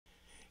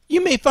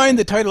You may find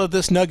the title of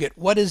this nugget,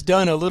 What is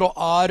Done, a little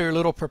odd or a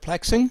little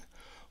perplexing.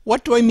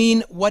 What do I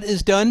mean, what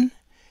is done?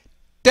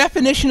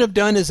 Definition of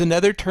done is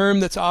another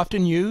term that's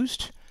often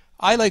used.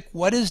 I like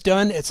what is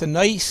done. It's a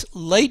nice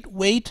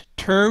lightweight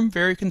term,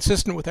 very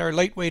consistent with our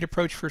lightweight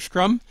approach for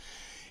Scrum.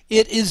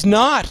 It is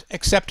not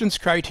acceptance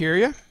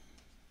criteria.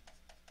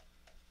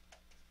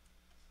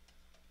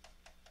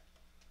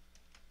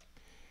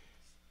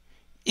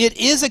 It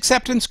is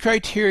acceptance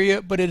criteria,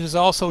 but it is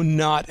also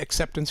not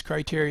acceptance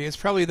criteria. It's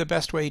probably the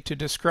best way to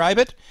describe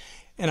it,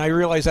 and I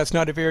realize that's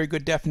not a very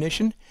good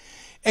definition.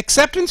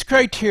 Acceptance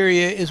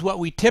criteria is what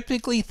we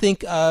typically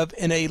think of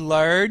in a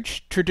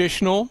large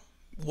traditional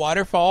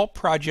waterfall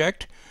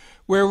project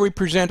where we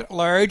present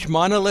large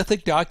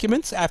monolithic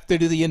documents after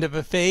the end of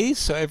a phase.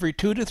 So every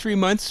 2 to 3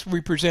 months we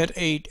present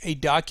a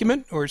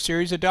document or a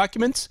series of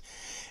documents,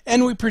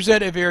 and we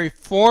present a very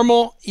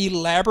formal,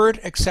 elaborate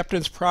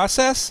acceptance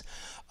process,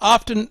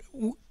 often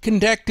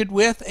conducted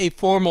with a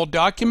formal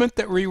document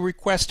that we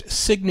request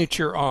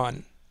signature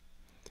on.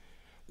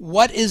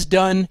 What is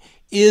done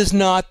is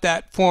not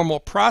that formal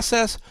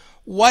process.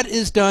 What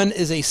is done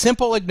is a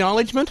simple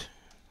acknowledgement.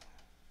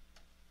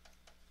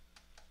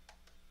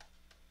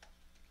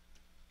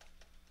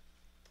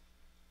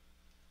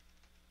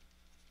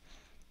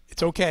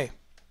 It's okay.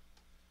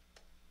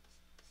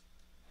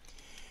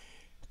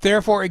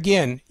 Therefore,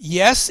 again,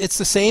 yes, it's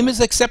the same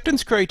as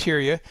acceptance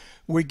criteria.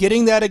 We're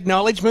getting that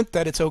acknowledgement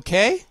that it's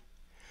okay.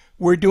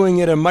 We're doing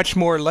it in a much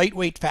more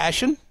lightweight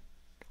fashion.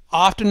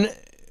 Often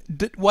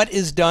what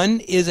is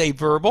done is a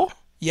verbal.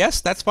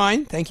 Yes, that's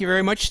fine. Thank you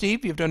very much,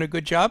 Steve. You've done a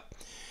good job.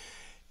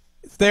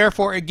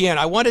 Therefore, again,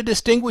 I want to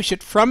distinguish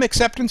it from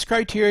acceptance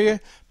criteria,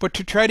 but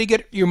to try to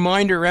get your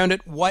mind around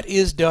it, what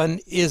is done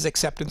is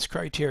acceptance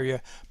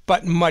criteria,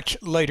 but much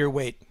lighter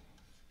weight.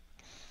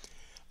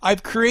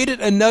 I've created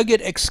a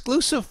nugget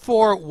exclusive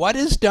for what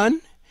is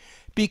done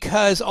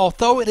because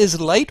although it is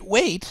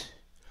lightweight,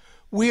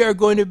 we are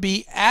going to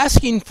be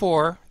asking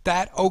for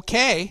that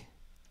okay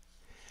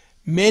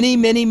many,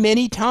 many,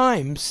 many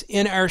times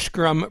in our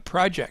Scrum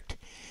project.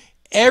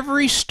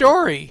 Every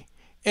story,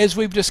 as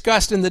we've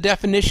discussed in the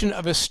definition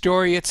of a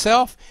story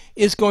itself,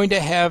 is going to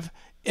have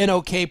an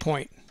okay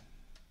point.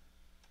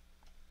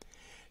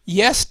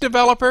 Yes,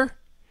 developer,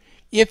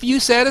 if you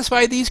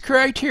satisfy these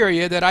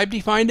criteria that I've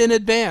defined in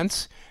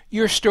advance,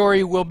 your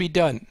story will be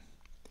done.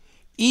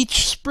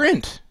 Each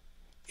sprint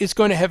is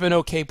going to have an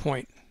okay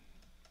point.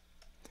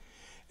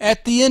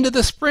 At the end of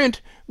the sprint,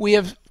 we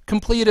have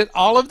completed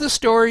all of the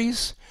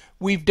stories.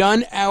 We've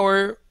done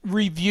our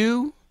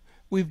review.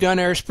 We've done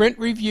our sprint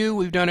review.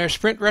 We've done our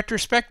sprint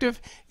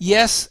retrospective.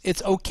 Yes,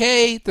 it's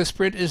okay. The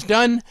sprint is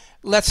done.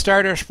 Let's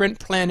start our sprint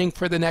planning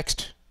for the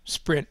next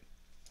sprint.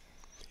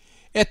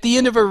 At the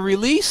end of a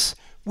release,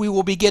 we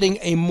will be getting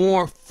a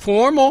more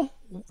formal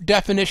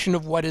definition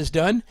of what is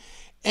done.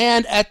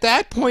 And at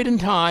that point in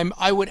time,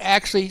 I would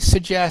actually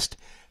suggest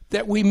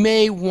that we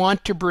may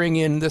want to bring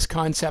in this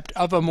concept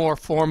of a more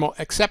formal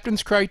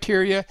acceptance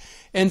criteria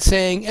and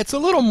saying it's a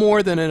little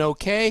more than an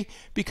okay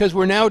because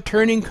we're now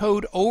turning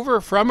code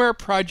over from our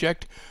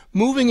project,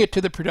 moving it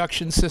to the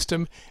production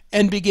system,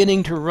 and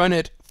beginning to run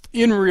it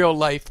in real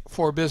life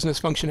for business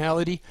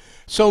functionality.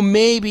 So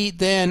maybe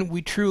then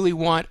we truly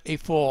want a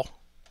full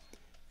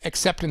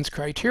acceptance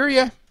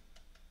criteria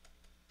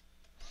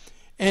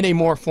and a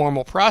more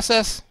formal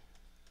process.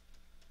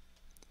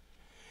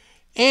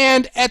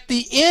 And at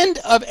the end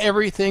of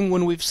everything,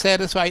 when we've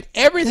satisfied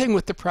everything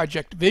with the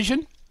project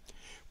vision,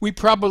 we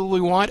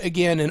probably want,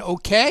 again, an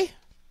okay.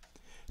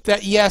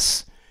 That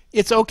yes,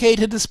 it's okay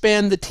to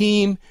disband the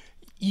team.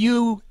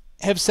 You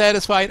have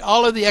satisfied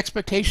all of the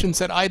expectations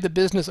that I, the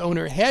business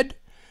owner, had.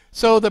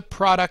 So the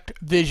product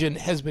vision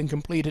has been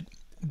completed.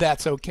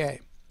 That's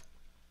okay.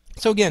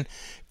 So again,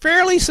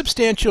 fairly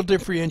substantial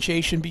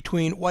differentiation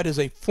between what is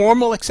a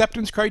formal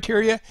acceptance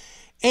criteria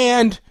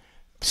and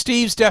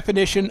Steve's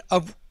definition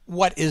of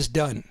what is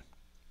done.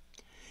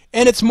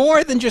 And it's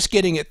more than just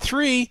getting it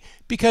 3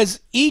 because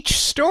each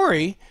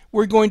story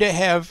we're going to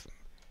have,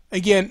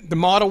 again, the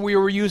model we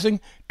were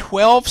using,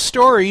 12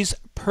 stories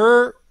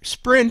per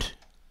sprint.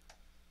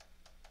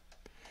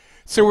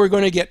 So we're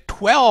going to get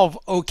 12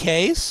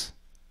 okays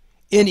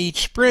in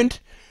each sprint.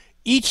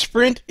 Each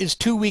sprint is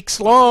 2 weeks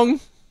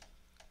long.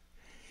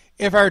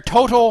 If our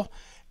total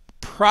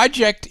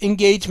project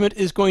engagement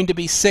is going to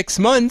be 6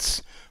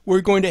 months,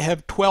 we're going to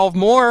have 12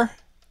 more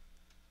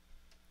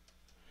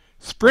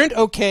sprint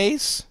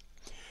okays.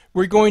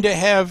 We're going to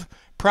have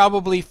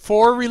probably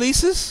 4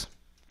 releases,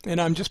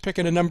 and I'm just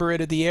picking a number out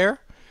of the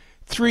air.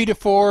 3 to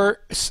 4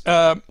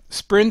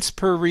 sprints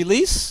per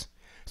release.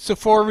 So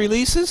 4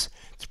 releases.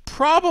 It's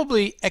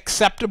probably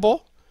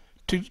acceptable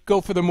to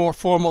go for the more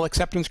formal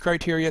acceptance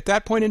criteria at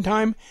that point in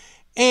time,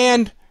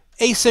 and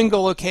a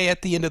single okay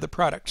at the end of the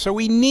product. So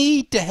we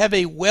need to have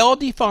a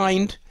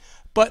well-defined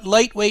but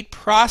lightweight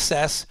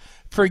process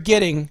for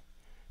getting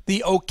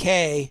the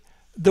okay,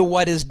 the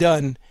what is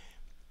done,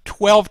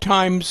 12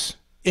 times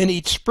in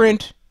each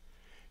sprint,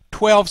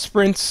 12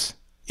 sprints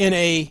in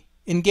a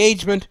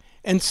engagement,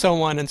 and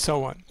so on and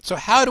so on. So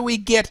how do we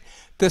get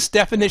this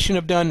definition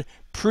of done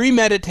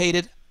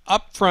premeditated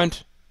up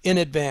front in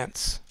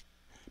advance.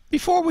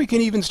 Before we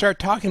can even start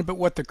talking about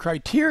what the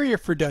criteria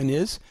for done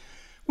is,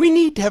 we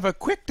need to have a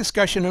quick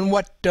discussion on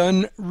what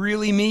done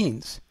really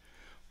means.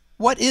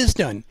 What is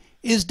done?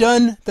 Is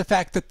done the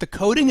fact that the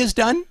coding is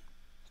done?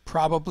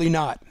 Probably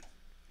not.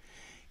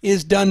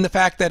 Is done the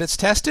fact that it's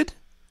tested?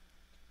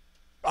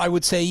 I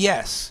would say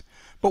yes.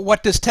 But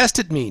what does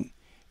tested mean?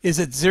 Is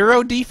it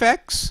 0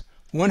 defects,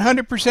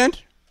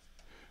 100%,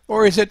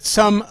 or is it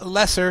some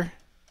lesser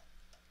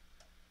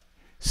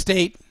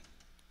state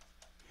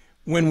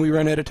when we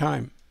run out of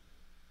time?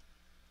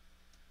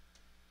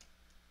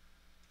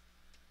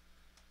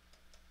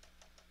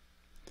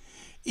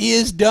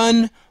 Is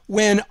done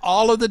when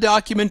all of the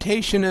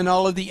documentation and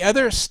all of the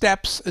other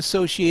steps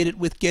associated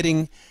with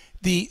getting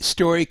the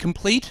story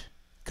complete?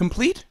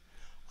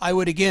 I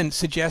would again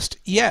suggest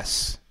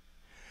yes.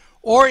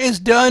 Or is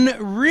done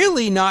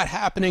really not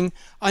happening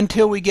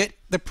until we get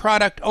the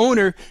product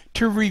owner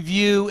to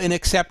review and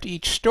accept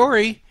each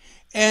story?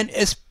 And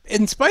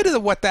in spite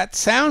of what that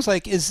sounds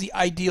like is the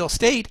ideal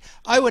state,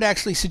 I would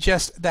actually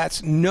suggest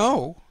that's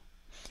no.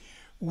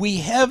 We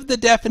have the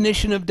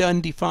definition of done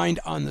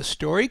defined on the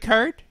story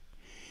card.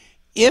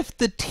 If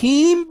the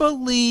team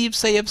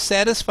believes they have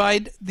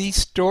satisfied the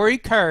story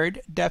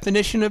card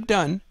definition of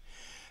done,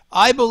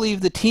 I believe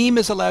the team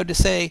is allowed to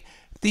say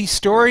the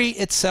story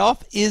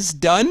itself is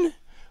done.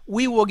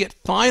 We will get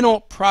final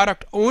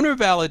product owner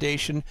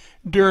validation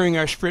during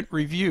our sprint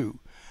review.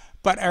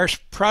 But our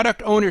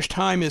product owner's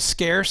time is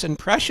scarce and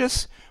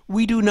precious.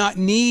 We do not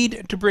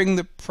need to bring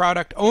the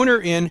product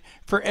owner in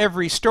for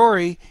every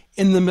story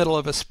in the middle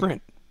of a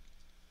sprint.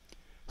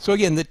 So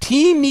again, the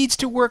team needs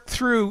to work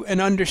through and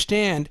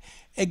understand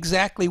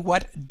exactly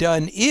what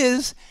done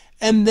is,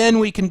 and then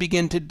we can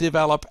begin to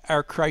develop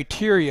our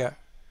criteria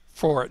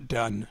for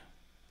done.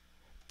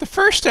 The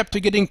first step to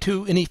getting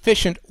to an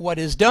efficient what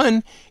is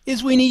done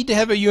is we need to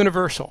have a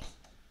universal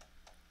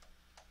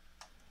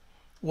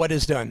what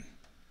is done.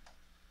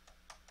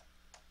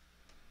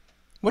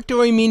 What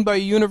do I mean by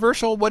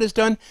universal what is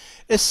done?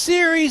 A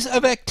series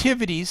of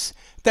activities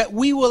that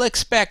we will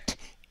expect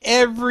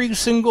every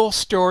single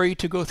story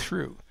to go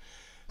through.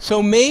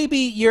 So maybe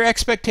your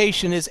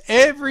expectation is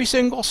every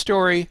single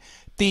story,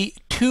 the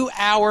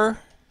 2-hour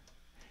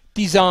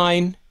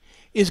design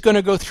is going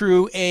to go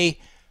through a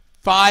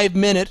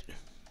 5-minute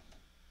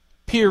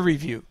peer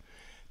review.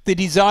 The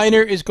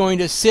designer is going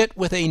to sit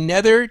with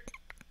another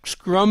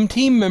Scrum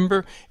team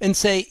member and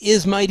say,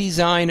 is my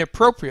design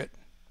appropriate?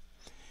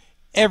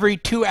 Every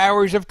 2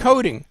 hours of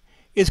coding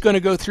is going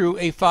to go through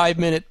a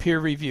 5-minute peer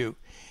review.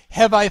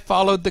 Have I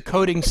followed the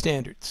coding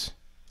standards?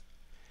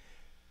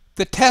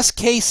 The test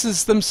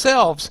cases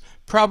themselves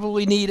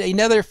probably need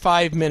another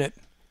 5-minute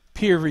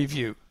peer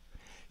review.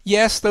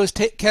 Yes, those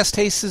test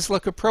cases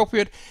look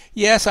appropriate.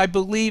 Yes, I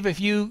believe if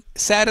you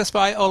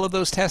satisfy all of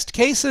those test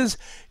cases,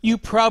 you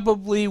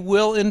probably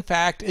will in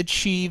fact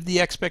achieve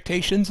the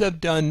expectations of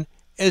done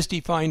as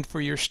defined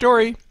for your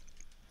story.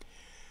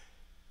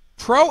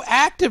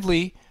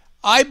 Proactively,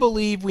 I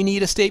believe we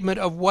need a statement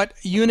of what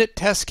unit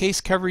test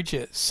case coverage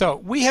is. So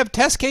we have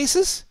test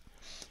cases.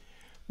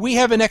 We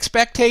have an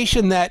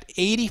expectation that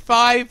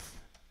 85%,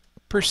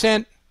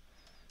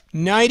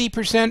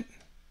 90%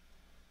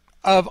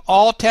 of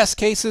all test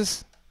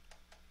cases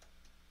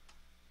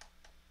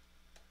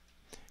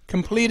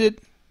completed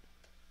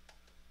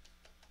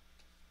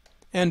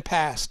and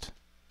passed.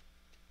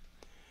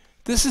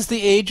 This is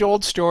the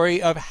age-old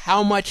story of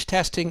how much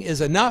testing is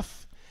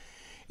enough,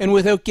 and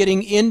without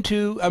getting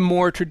into a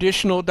more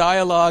traditional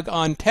dialogue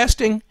on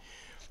testing,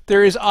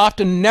 there is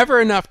often never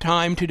enough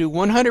time to do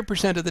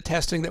 100% of the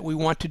testing that we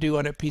want to do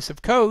on a piece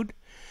of code,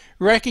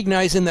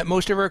 recognizing that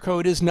most of our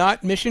code is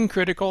not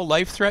mission-critical,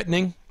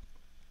 life-threatening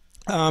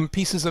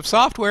pieces of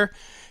software.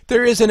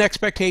 There is an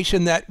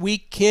expectation that we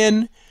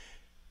can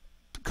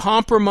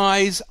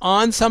compromise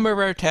on some of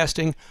our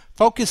testing,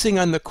 focusing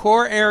on the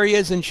core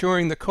areas,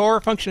 ensuring the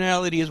core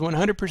functionality is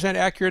 100%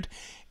 accurate,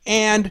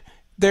 and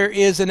there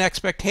is an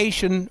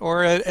expectation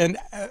or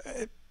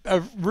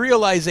a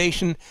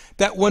realization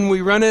that when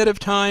we run out of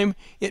time,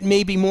 it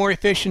may be more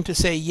efficient to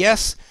say,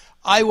 yes,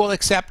 I will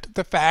accept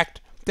the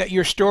fact that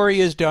your story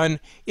is done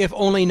if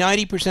only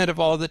 90% of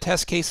all of the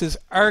test cases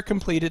are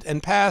completed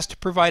and passed,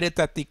 provided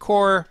that the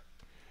core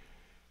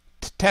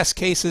test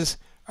cases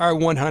are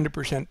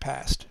 100%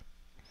 passed.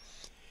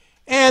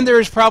 And there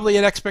is probably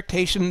an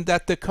expectation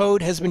that the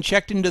code has been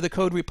checked into the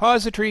code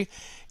repository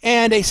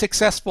and a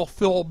successful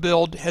full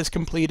build has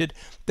completed,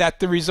 that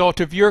the result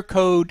of your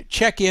code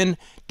check-in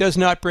does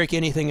not break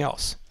anything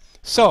else.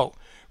 So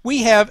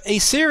we have a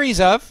series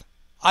of,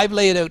 I've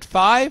laid out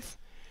 5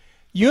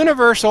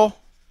 universal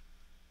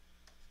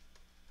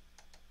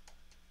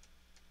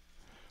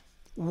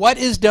what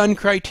is done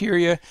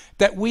criteria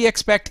that we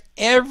expect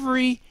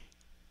every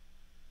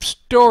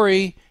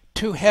story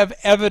to have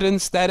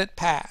evidence that it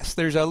passed.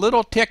 There's a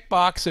little tick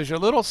box, there's a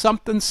little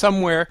something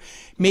somewhere.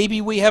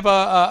 Maybe we have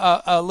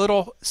a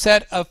little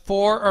set of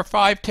 4 or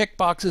 5 tick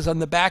boxes on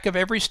the back of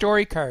every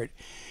story card.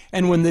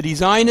 And when the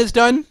design is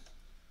done,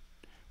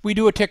 we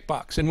do a tick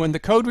box. And when the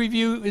code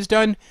review is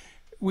done,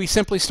 we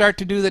simply start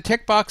to do the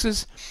tick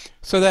boxes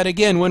so that,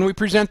 again, when we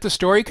present the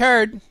story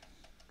card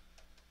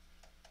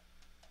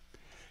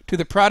to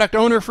the product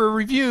owner for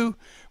review,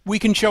 we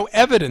can show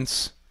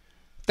evidence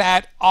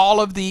that all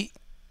of the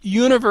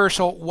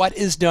universal what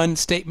is done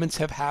statements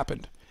have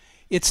happened.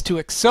 It's to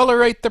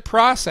accelerate the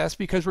process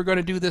because we're going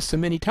to do this so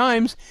many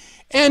times,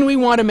 and we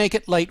want to make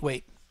it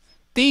lightweight.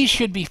 These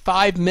should be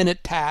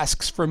 5-minute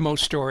tasks for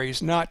most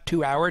stories, not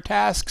 2-hour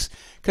tasks,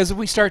 because if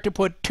we start to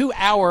put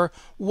 2-hour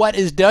what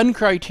is done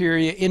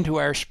criteria into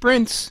our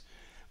sprints,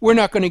 we're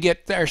not going to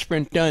get our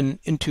sprint done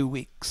in 2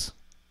 weeks.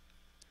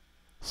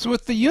 So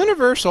with the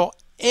universal,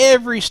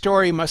 every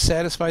story must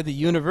satisfy the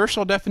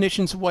universal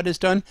definitions of what is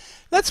done.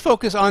 Let's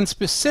focus on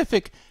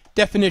specific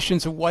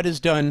definitions of what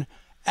is done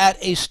at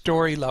a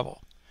story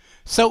level.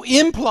 So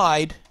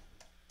implied,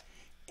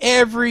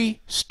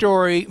 every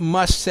story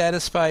must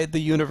satisfy the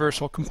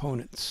universal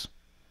components.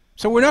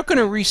 So we're not going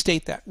to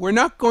restate that. We're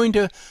not going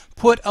to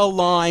put a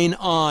line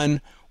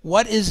on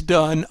what is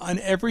done on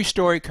every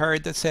story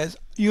card that says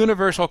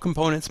universal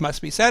components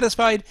must be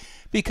satisfied,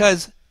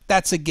 because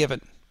that's a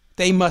given.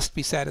 They must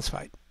be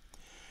satisfied.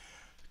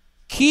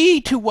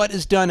 Key to what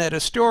is done at a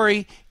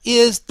story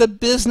is the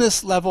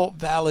business level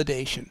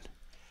validation.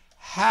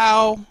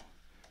 How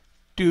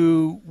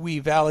do we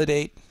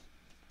validate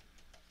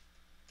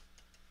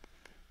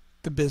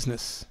the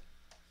business?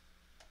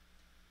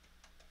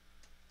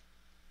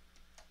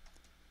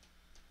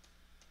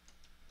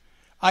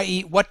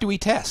 I.e., what do we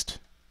test?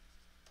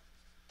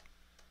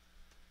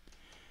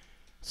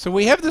 So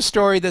we have the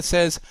story that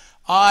says,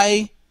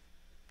 I,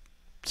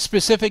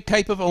 specific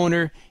type of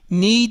owner,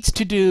 needs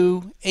to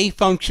do a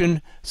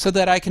function so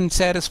that I can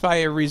satisfy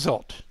a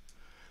result.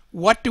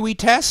 What do we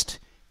test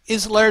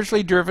is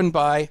largely driven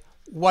by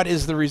what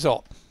is the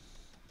result.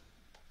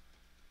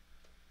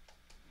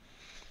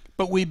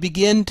 But we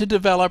begin to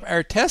develop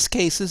our test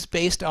cases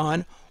based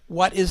on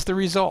what is the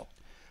result.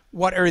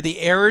 What are the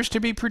errors to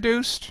be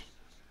produced?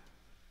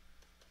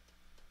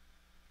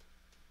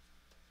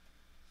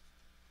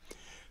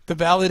 The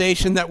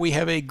validation that we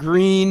have a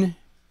green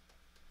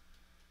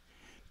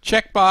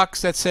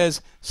checkbox that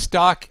says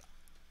stock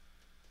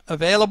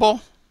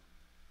available.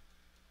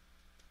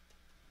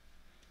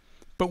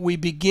 But we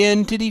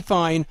begin to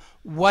define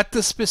what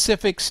the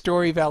specific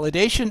story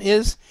validation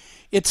is.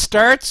 It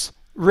starts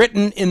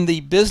written in the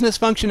business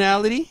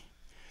functionality.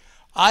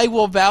 I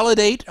will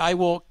validate, I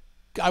will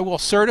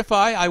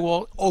certify, I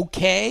will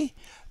okay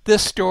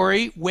this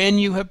story when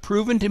you have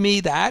proven to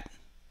me that.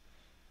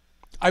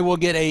 I will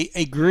get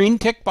a green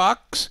tick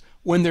box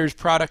when there's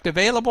product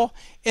available,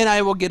 and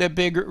I will get a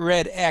big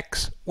red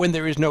X when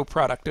there is no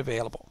product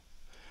available.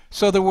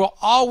 So there will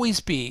always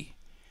be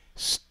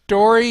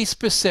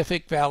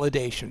story-specific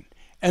validation,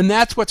 and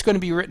that's what's going to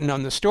be written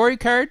on the story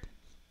card.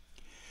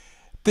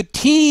 The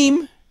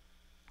team,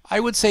 I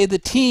would say the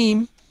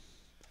team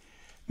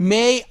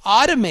may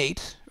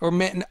automate, or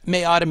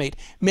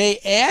may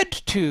add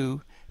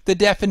to the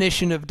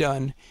definition of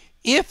done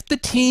if the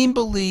team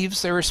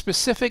believes there are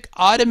specific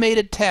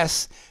automated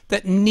tests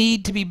that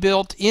need to be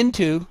built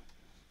into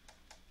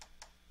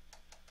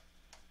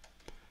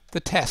the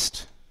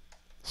test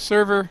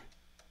server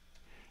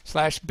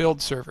 /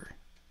 build server.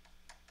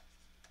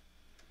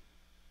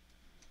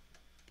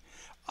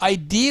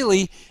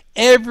 Ideally,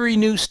 every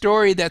new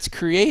story that's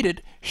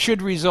created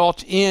should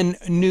result in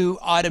new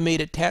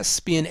automated tests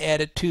being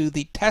added to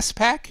the test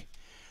pack,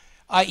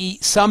 i.e.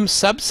 some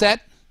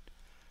subset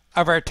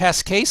of our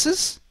test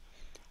cases.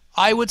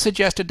 I would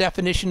suggest a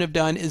definition of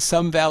done is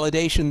some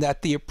validation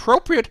that the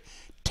appropriate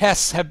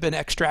tests have been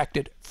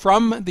extracted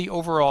from the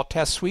overall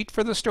test suite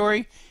for the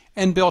story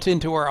and built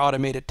into our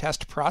automated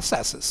test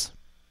processes.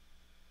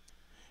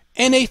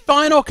 And a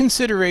final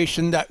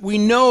consideration that we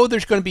know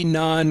there's going to be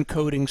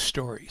non-coding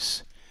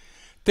stories.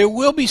 There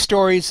will be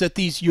stories that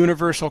these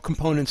universal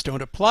components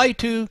don't apply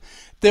to.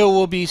 There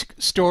will be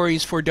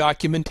stories for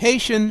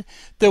documentation.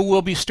 There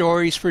will be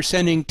stories for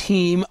sending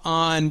team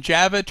on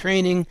Java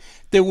training.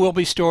 There will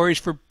be stories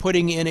for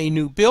putting in a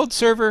new build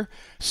server.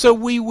 So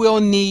we will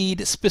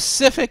need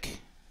specific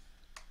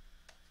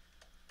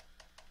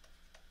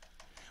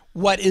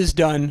what is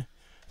done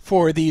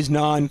for these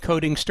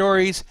non-coding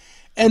stories.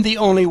 And the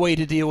only way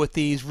to deal with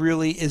these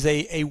really is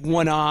a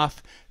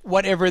one-off.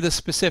 Whatever the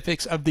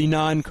specifics of the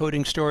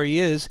non-coding story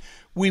is,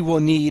 we will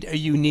need a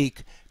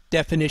unique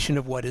definition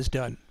of what is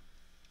done.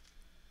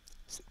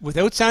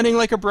 Without sounding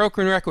like a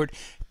broken record,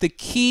 the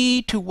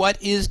key to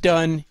what is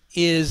done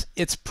is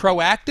it's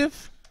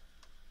proactive,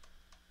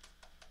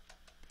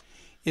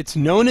 it's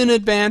known in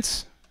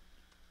advance,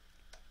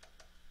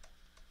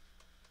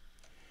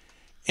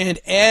 and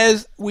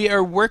as we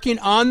are working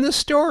on the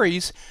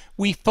stories,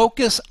 we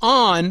focus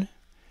on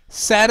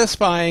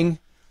satisfying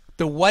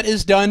the what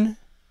is done,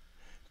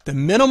 the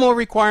minimal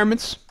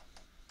requirements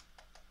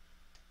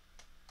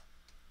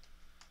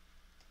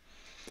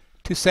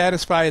to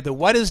satisfy the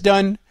what is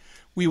done.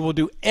 We will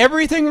do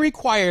everything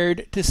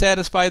required to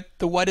satisfy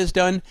the what is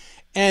done,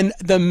 and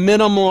the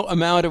minimal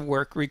amount of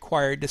work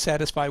required to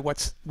satisfy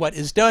what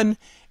is done.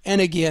 And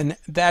again,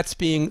 that's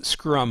being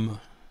Scrum.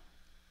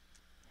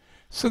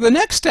 So the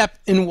next step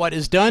in what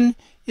is done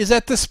is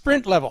at the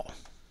sprint level.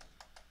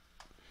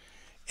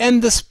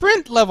 And the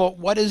sprint level,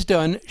 what is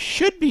done,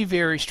 should be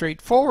very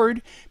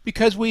straightforward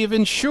because we have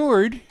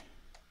ensured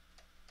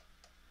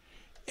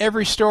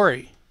every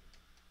story.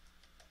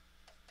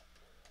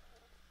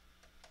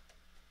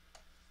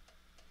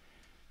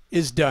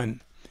 Is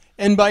done.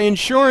 And by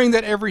ensuring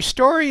that every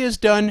story is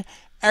done,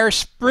 our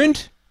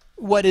sprint,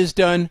 what is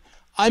done,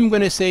 I'm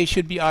going to say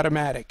should be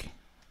automatic.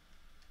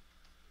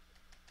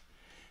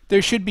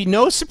 There should be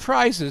no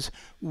surprises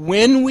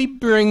when we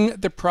bring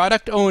the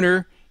product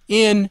owner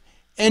in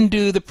and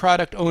do the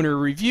product owner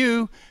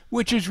review,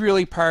 which is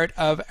really part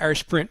of our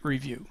sprint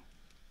review.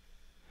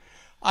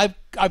 I've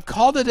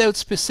called it out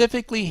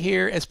specifically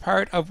here as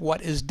part of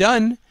what is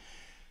done,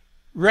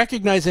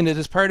 recognizing it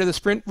as part of the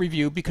sprint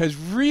review because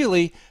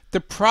really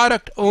the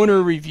product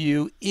owner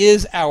review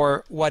is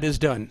our what is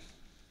done.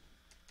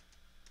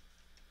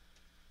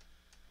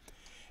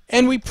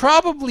 And we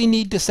probably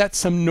need to set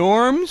some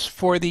norms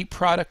for the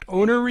product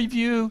owner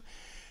review,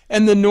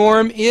 and the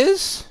norm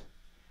is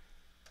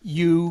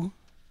you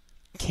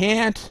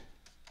can't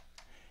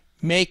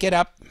make it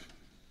up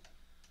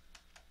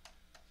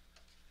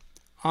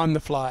on the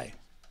fly.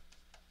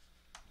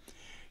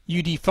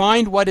 You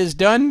defined what is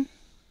done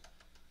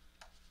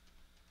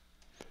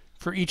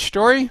for each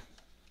story.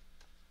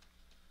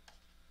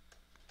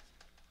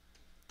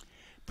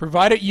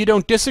 Provided you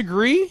don't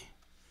disagree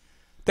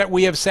that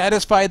we have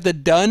satisfied the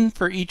done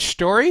for each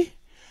story,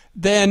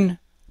 then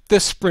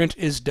the sprint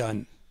is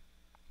done.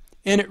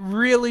 And it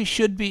really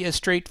should be as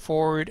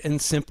straightforward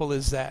and simple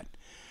as that.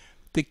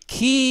 The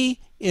key,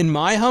 in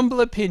my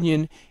humble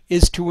opinion,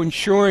 is to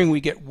ensuring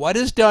we get what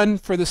is done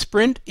for the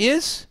sprint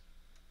is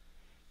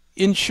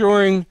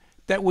ensuring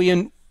that we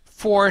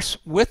enforce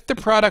with the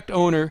product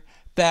owner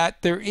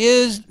that there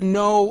is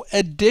no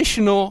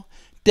additional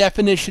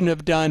definition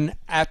of done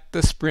at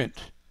the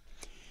sprint.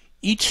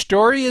 Each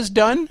story is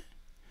done.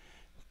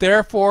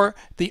 Therefore,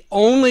 the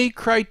only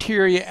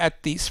criteria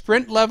at the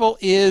sprint level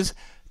is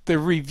the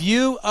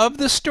review of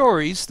the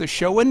stories, the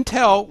show and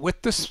tell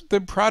with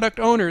the product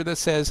owner that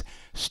says,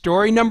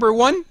 story number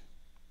 1,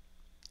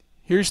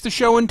 here's the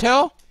show and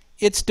tell,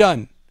 it's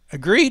done.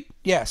 Agreed?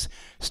 Yes.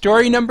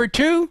 Story number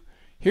 2,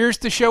 here's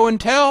the show and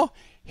tell,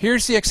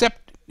 here's the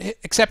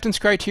acceptance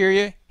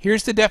criteria,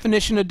 here's the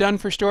definition of done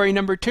for story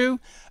number 2,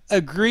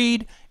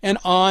 agreed, and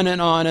on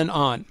and on and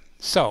on.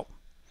 So,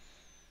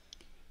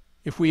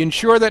 if we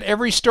ensure that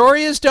every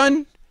story is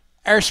done,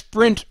 our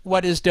sprint,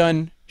 what is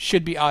done,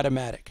 should be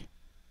automatic.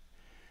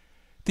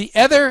 The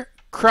other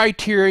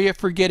criteria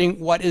for getting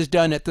what is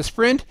done at the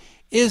sprint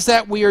is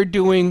that we are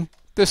doing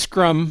the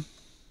Scrum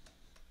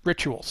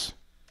rituals.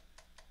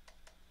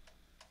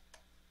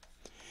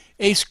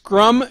 A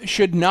Scrum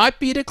should not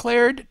be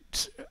declared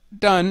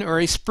done, or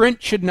a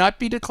sprint should not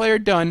be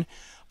declared done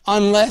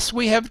unless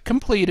we have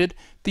completed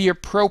the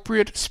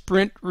appropriate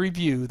sprint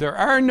review. There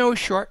are no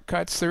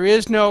shortcuts. There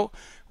is no,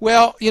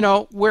 well,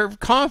 we're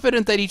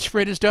confident that each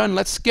sprint is done.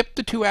 Let's skip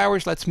the 2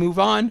 hours. Let's move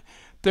on.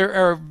 There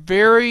are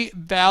very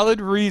valid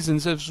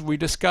reasons, as we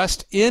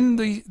discussed in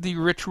the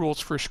rituals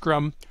for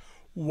Scrum,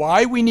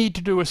 why we need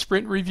to do a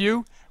sprint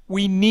review.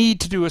 We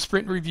need to do a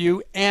sprint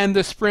review, and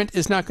the sprint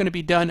is not going to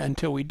be done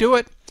until we do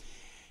it.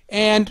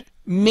 And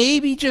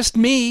maybe just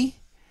me,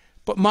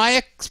 but my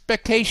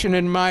expectation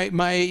and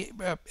my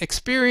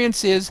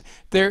experience is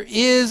there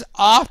is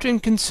often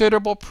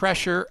considerable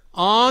pressure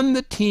on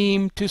the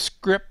team to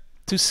skip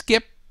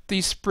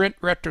the sprint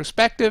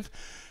retrospective.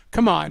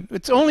 Come on,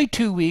 it's only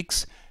 2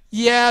 weeks.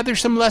 Yeah,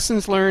 there's some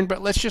lessons learned,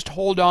 but let's just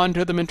hold on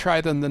to them and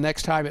try them the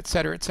next time,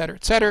 etc., etc.,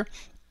 etc.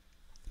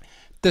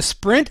 The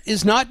sprint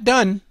is not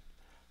done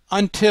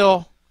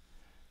until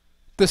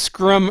the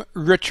Scrum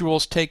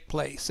rituals take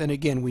place. And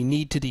again, we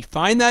need to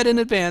define that in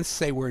advance,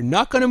 say we're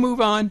not going to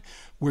move on,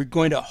 we're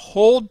going to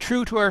hold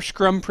true to our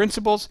Scrum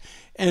principles,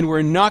 and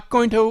we're not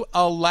going to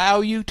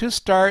allow you to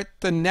start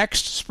the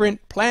next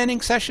sprint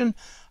planning session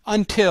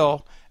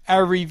until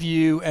our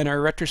review and our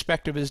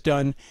retrospective is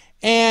done,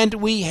 and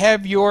we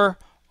have your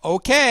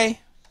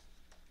okay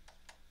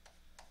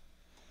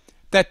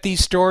that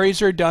these stories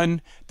are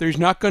done. There's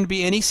not going to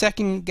be any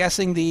second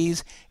guessing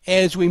these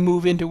as we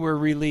move into a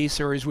release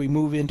or as we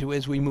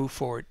move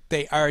forward.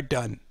 They are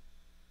done.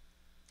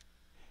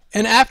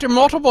 And after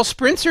multiple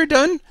sprints are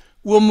done,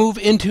 we'll move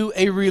into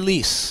a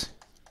release.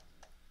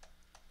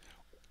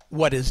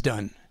 What is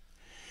done?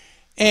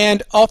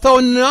 And although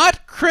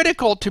not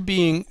critical to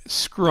being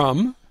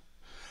Scrum,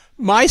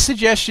 my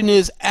suggestion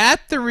is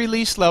at the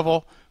release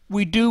level,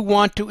 we do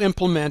want to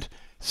implement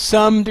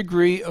some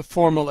degree of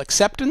formal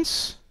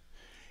acceptance.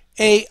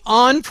 A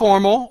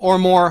informal or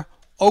more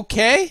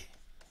okay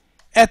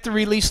at the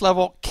release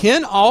level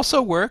can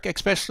also work,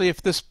 especially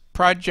if this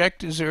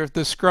project is, or if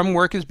the Scrum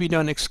work is being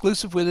done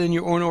exclusive within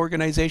your own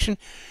organization.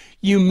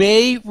 You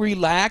may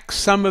relax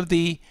some of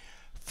the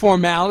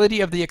formality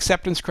of the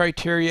acceptance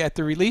criteria at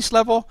the release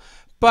level,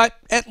 But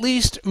at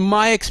least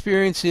my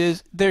experience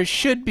is there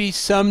should be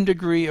some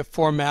degree of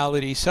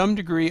formality, some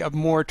degree of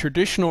more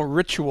traditional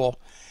ritual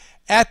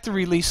at the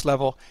release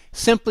level,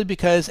 simply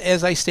because,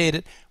 as I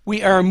stated,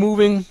 we are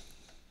moving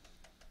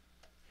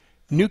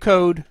new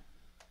code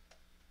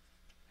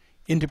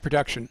into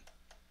production.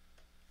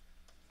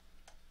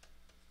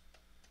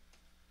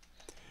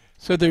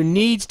 So there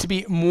needs to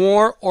be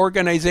more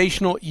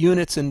organizational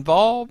units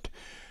involved.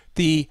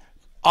 The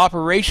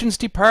operations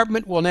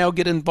department will now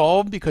get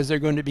involved because they're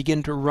going to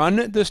begin to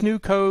run this new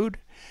code.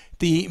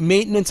 The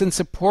maintenance and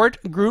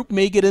support group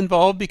may get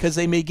involved because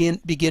they may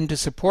begin to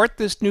support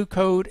this new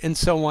code, and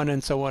so on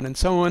and so on and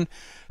so on.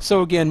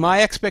 So again,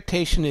 my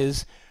expectation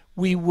is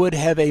we would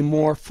have a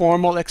more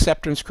formal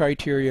acceptance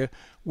criteria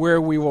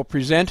where we will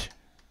present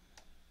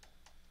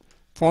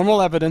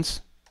formal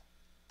evidence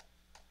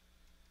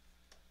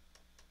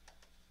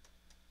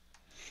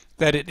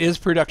that it is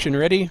production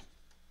ready,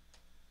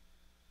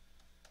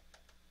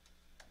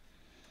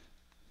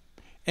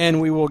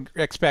 and we will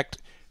expect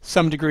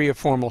some degree of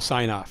formal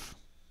sign-off.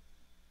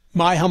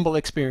 My humble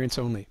experience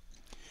only.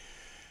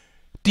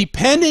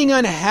 Depending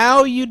on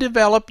how you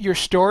develop your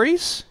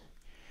stories,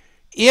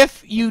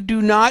 if you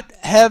do not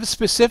have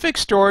specific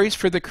stories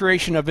for the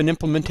creation of an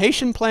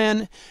implementation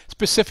plan,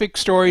 specific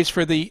stories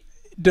for the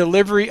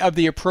delivery of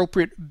the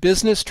appropriate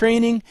business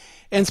training,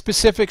 and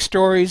specific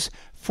stories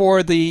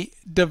for the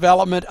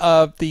development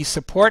of the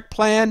support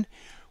plan,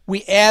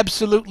 we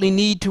absolutely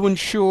need to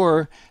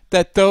ensure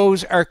that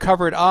those are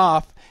covered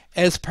off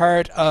as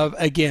part of,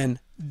 again,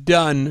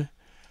 done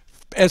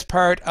as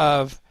part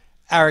of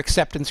our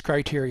acceptance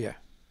criteria.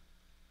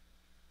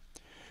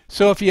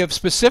 So if you have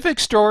specific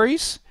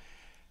stories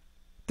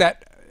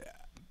that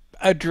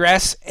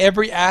address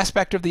every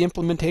aspect of the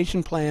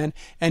implementation plan,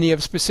 and you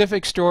have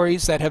specific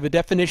stories that have a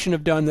definition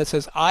of done that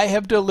says, I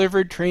have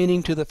delivered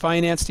training to the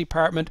finance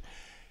department,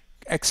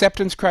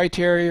 acceptance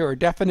criteria or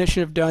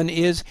definition of done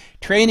is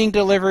training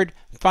delivered,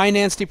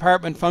 finance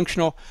department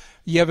functional.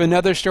 You have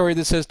another story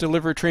that says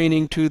deliver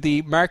training to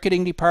the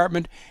marketing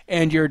department,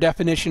 and your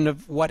definition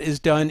of what is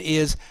done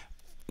is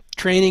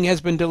training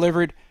has been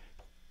delivered,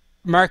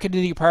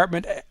 marketing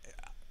department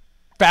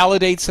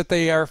validates that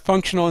they are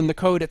functional in the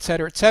code,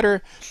 etc.,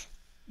 etc.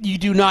 You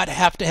do not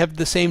have to have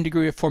the same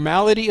degree of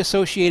formality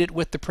associated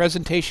with the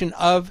presentation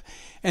of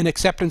and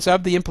acceptance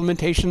of the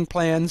implementation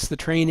plans, the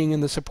training,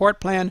 and the support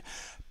plan.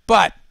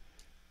 But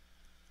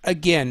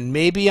again,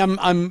 maybe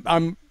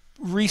I'm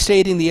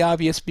restating the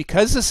obvious.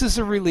 Because this is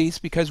a release,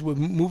 because we're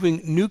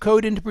moving new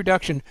code into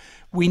production,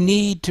 we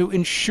need to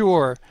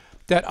ensure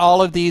that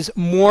all of these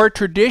more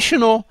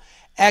traditional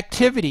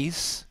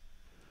activities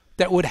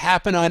that would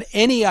happen on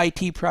any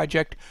IT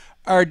project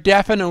are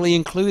definitely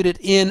included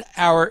in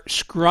our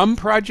Scrum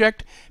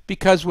project,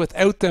 because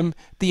without them,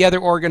 the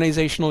other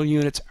organizational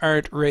units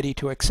aren't ready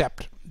to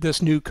accept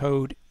this new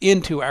code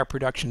into our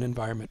production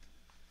environment.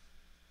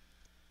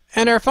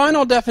 And our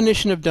final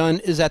definition of done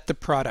is at the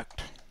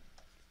product.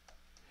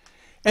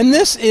 And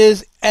this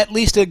is, at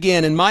least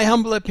again, in my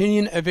humble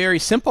opinion, a very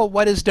simple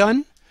what is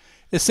done.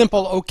 A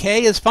simple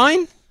okay is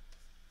fine.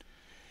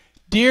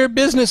 Dear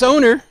business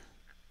owner,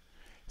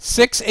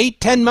 6,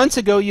 8, 10 months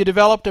ago you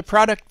developed a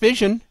product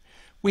vision.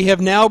 We have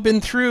now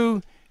been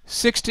through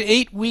 6 to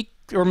 8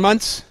 weeks or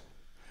months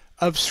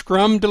of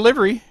Scrum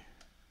delivery.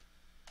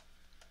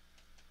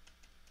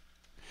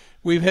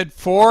 We've had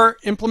 4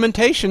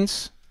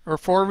 implementations or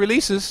 4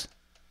 releases.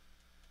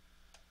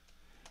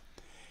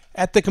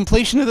 At the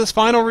completion of this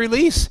final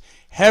release,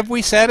 have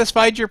we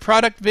satisfied your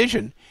product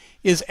vision?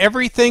 Is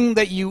everything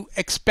that you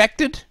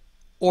expected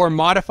or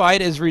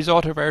modified as a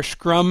result of our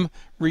Scrum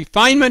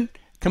refinement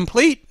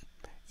complete?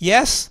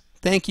 Yes,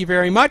 thank you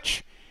very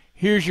much.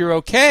 Here's your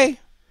okay.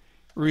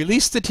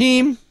 Release the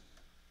team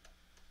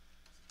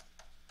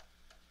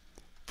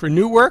for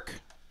new work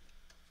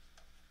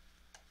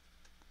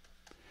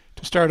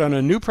to start on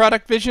a new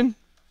product vision.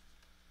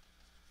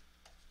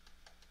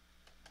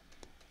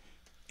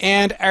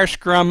 And our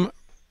Scrum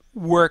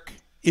work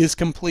is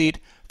complete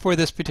for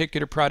this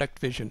particular product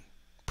vision.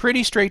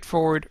 Pretty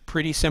straightforward,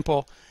 pretty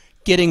simple,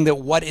 getting the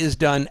what is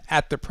done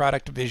at the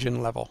product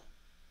vision level.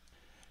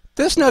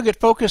 This nugget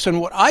focused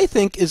on what I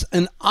think is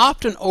an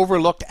often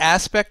overlooked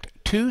aspect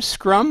to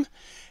Scrum,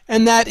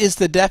 and that is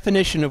the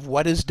definition of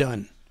what is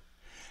done.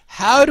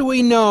 How do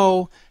we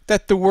know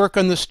that the work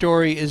on the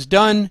story is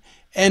done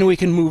and we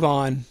can move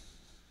on?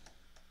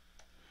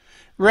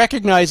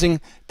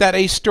 Recognizing that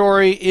a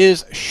story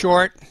is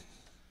short,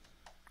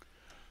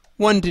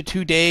 1 to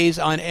 2 days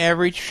on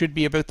average should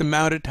be about the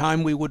amount of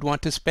time we would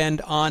want to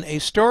spend on a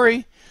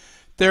story.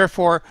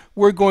 Therefore,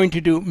 we're going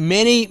to do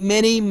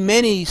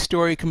many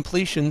story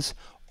completions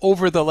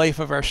over the life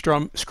of our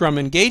Scrum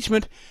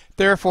engagement.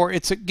 Therefore,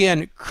 it's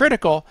again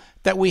critical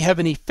that we have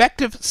an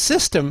effective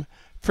system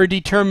for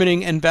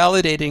determining and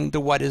validating the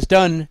what is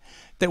done,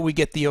 that we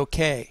get the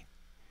okay.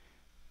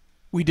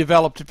 We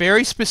developed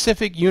very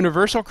specific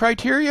universal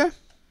criteria.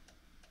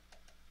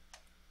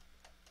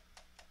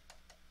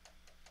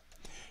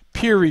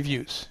 Peer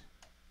reviews.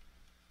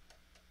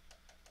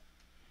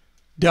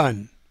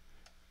 Done.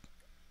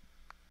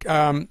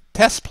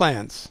 Test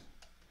plans,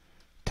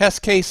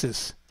 test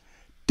cases,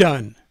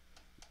 done.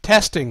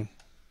 Testing,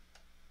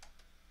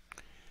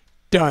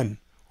 done,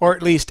 or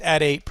at least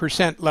at a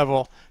 %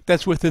 level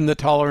that's within the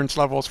tolerance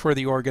levels for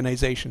the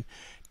organization.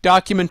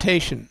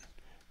 Documentation,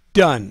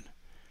 done.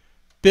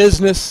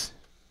 Business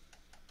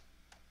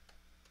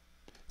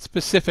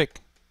specific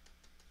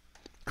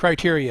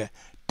criteria,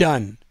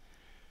 done.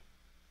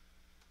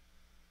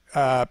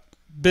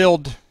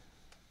 Build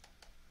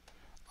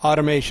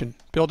automation,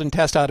 build and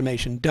test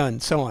automation, done,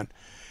 so on.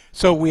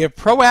 So we have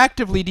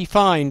proactively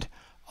defined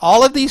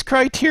all of these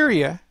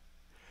criteria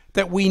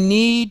that we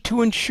need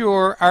to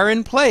ensure are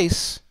in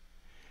place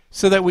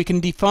so that we can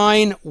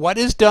define what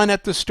is done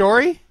at the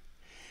story,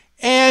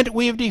 and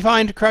we have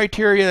defined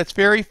criteria that's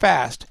very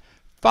fast,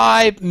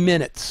 5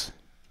 minutes.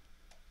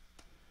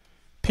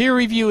 Peer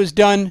review is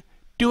done,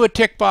 do a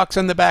tick box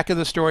on the back of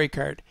the story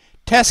card.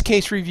 Test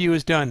case review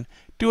is done,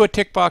 do a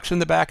tick box on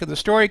the back of the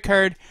story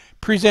card,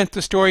 present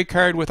the story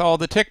card with all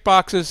the tick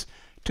boxes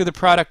to the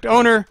product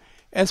owner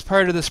as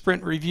part of the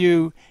sprint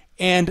review,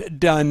 and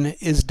done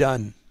is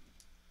done.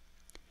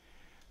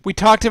 We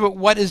talked about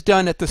what is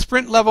done at the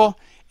sprint level,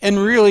 and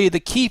really the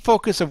key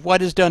focus of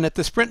what is done at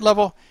the sprint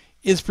level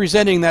is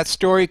presenting that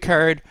story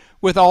card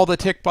with all the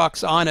tick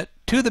box on it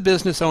to the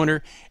business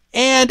owner,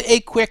 and a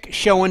quick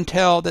show and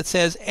tell that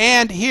says,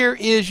 and here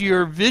is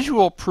your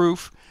visual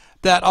proof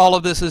that all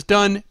of this is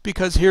done,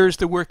 because here's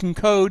the working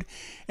code,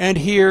 and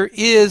here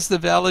is the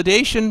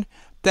validation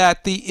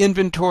that the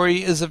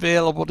inventory is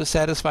available to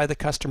satisfy the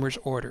customer's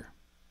order.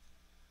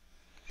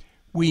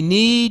 We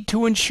need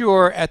to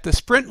ensure at the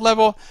sprint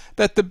level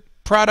that the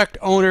product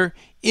owner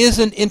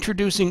isn't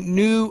introducing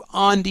new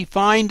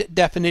undefined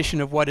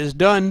definition of what is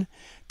done,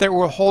 that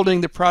we're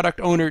holding the product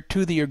owner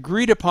to the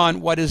agreed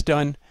upon what is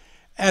done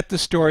at the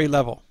story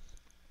level.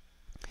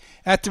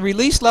 At the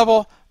release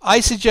level, I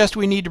suggest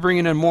we need to bring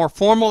in a more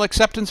formal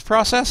acceptance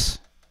process,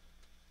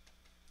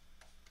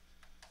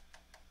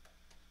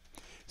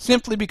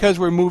 simply because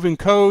we're moving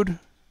code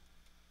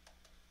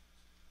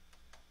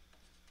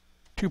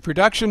to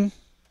production,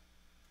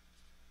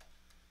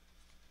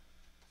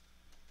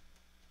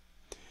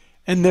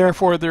 and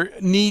therefore there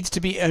needs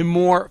to be a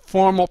more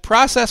formal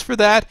process for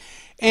that.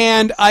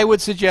 And I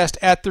would suggest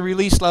at the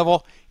release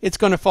level it's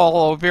going to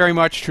follow very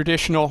much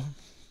traditional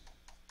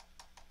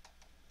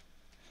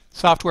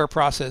software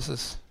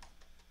processes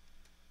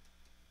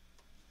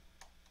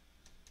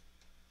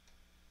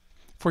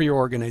for your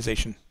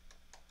organization.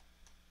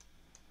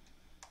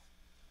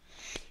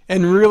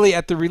 And really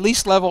at the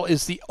release level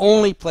is the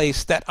only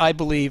place that I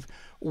believe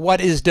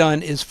what is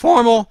done is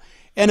formal,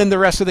 and in the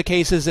rest of the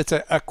cases it's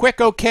a quick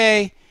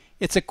okay,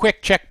 it's a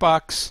quick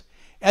checkbox,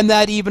 and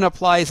that even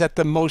applies at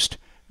the most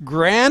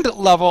grand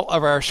level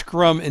of our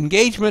Scrum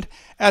engagement.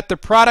 At the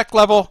product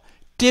level,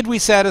 did we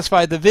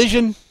satisfy the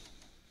vision?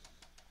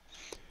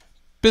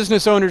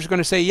 Business owner is going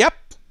to say, yep,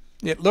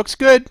 it looks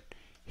good.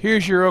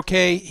 Here's your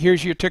okay,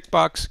 here's your tick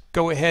box,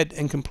 go ahead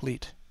and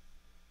complete.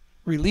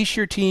 Release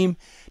your team,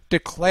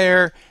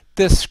 declare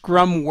this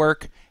Scrum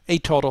work a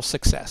total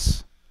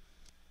success.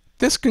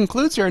 This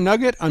concludes our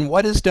nugget on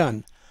what is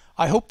done.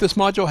 I hope this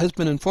module has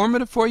been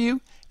informative for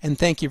you, and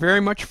thank you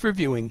very much for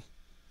viewing.